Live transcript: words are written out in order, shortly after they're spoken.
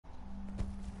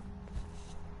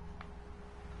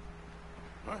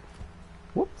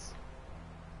Whoops.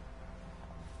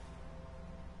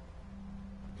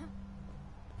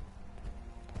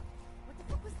 What the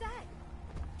fuck was that?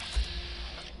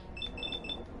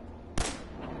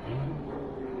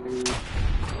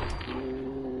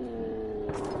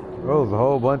 Oh, there's a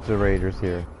whole bunch of raiders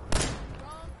here.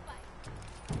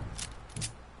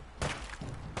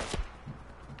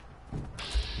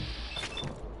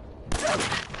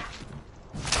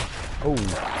 Oh.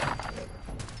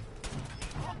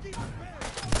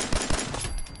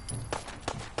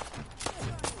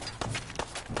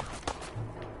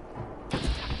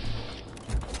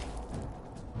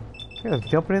 Yeah, it's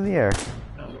jumping in the air.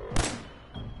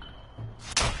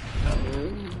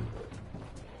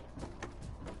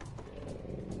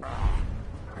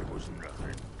 It was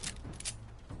nothing.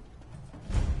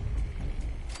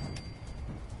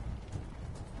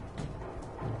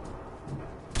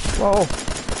 Whoa!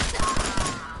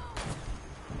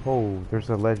 Oh, there's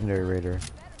a legendary raider.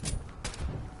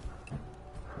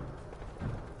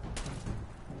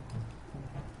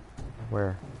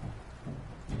 Where?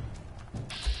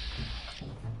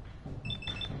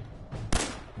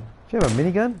 Does she have a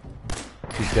minigun?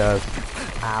 She does.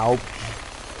 Ouch.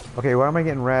 Okay, why am I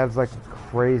getting rads like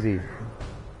crazy?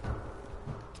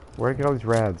 Where'd I get all these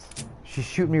rads? She's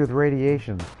shooting me with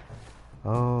radiation.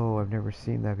 Oh, I've never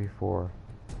seen that before.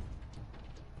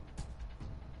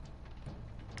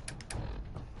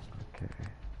 Okay.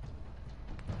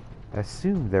 I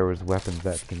assumed there was weapons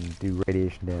that can do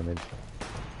radiation damage.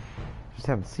 Just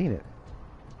haven't seen it.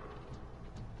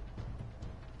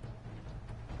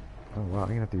 Oh wow, I'm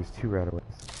gonna have to use 2 radaways.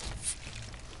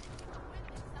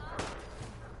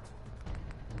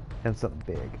 And something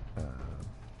big.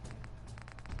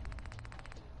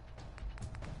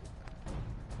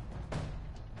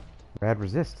 Rad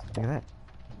resist. Look at that.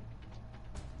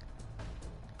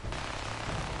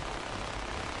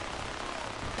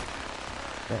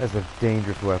 That is a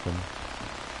dangerous weapon.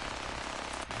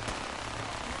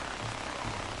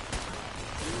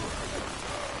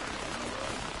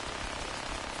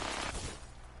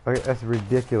 Okay, that's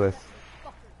ridiculous.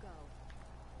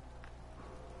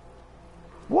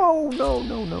 Whoa! No,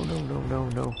 no, no, no, no, no,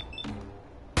 no.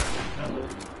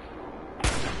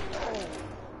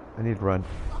 I need to run.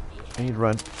 I need to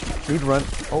run. I need to run.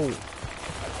 Oh.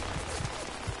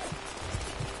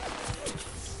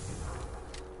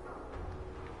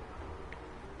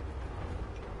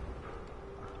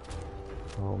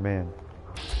 Oh, man.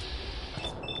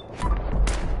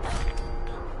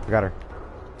 I got her.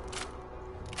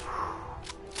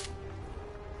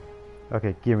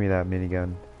 Okay, give me that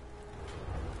minigun.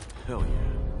 Hell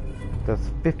yeah. That's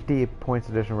 50 points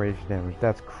additional radiation damage.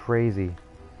 That's crazy.